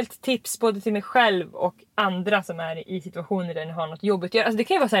simpelt tips både till mig själv och andra som är i situationer där ni har något jobbigt att göra. Alltså det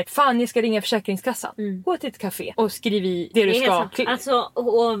kan ju vara så här, fan jag ska ringa Försäkringskassan. Gå till ett café och skriv i det du ska. Alltså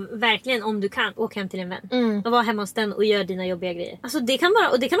och verkligen om du kan, åk hem till en vän. Och var hemma hos den och gör dina jobbiga grejer. Alltså det kan bara,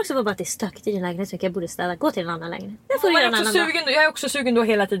 och det kan också vara bara att det är stökigt i din lägenhet så jag borde städa. Gå till en annan lägenhet. Jag är också sugen då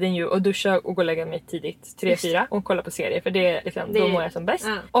hela tiden ju och duscha och gå och lägga mig tidigt 3-4 och kolla på serier, för det är liksom, då mår jag som bäst.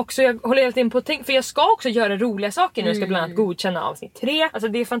 Och så jag håller hela tiden på att tänka, för jag ska också göra roliga saker nu. Jag ska bland annat godkänna avsnitt 3. Alltså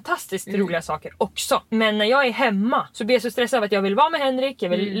det är fantastiskt roliga saker också. Men när jag är hemma så blir jag så stressad av att jag vill vara med Henrik, jag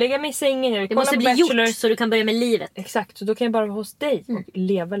vill lägga mig i sängen, jag vill kolla på Bachelor. Det måste bli gjort så du kan börja med livet. Exakt, så då kan jag bara vara hos dig och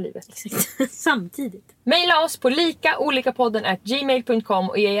leva livet. Exakt. Samtidigt. Maila oss på likaolikapodden@gmail.com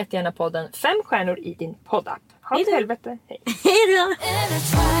och ge jättegärna podden 5 stjärnor i din poddapp. Ha det helvete. Hej. Hej då.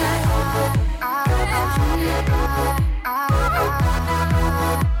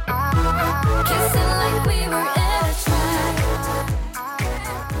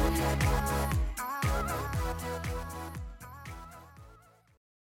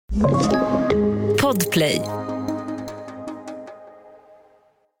 Podplay.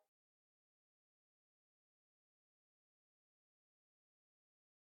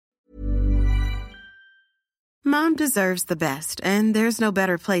 Mom deserves the best, and there's no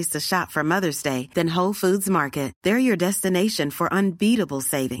better place to shop for Mother's Day than Whole Foods Market. They're your destination for unbeatable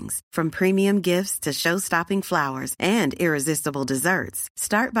savings, from premium gifts to show-stopping flowers and irresistible desserts.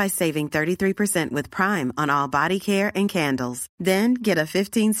 Start by saving 33% with Prime on all body care and candles. Then get a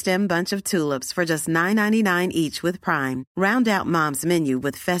 15-stem bunch of tulips for just $9.99 each with Prime. Round out Mom's menu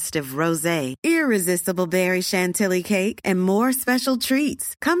with festive rosé, irresistible berry chantilly cake, and more special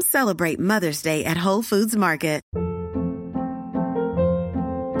treats. Come celebrate Mother's Day at Whole Foods Market.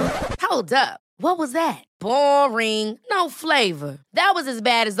 Hold up. What was that? Boring. No flavor. That was as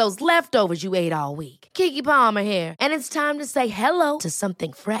bad as those leftovers you ate all week. Keke Palmer here, and it's time to say hello to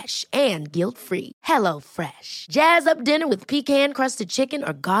something fresh and guilt-free. Hello Fresh. Jazz up dinner with pecan-crusted chicken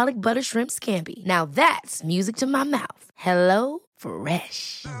or garlic butter shrimp scampi. Now that's music to my mouth. Hello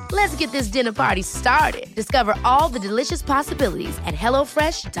Fresh. Let's get this dinner party started. Discover all the delicious possibilities at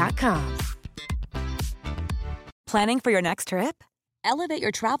hellofresh.com. Planning for your next trip? Elevate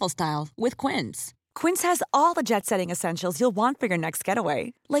your travel style with Quince. Quince has all the jet-setting essentials you'll want for your next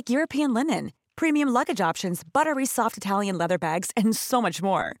getaway, like European linen, premium luggage options, buttery soft Italian leather bags, and so much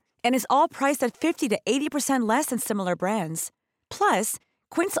more. And is all priced at 50 to 80% less than similar brands. Plus,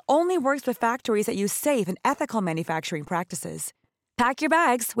 Quince only works with factories that use safe and ethical manufacturing practices. Pack your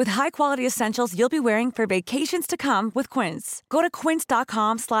bags with high-quality essentials you'll be wearing for vacations to come with Quince. Go to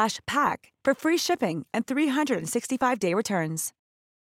quince.com/pack for free shipping and 365-day returns.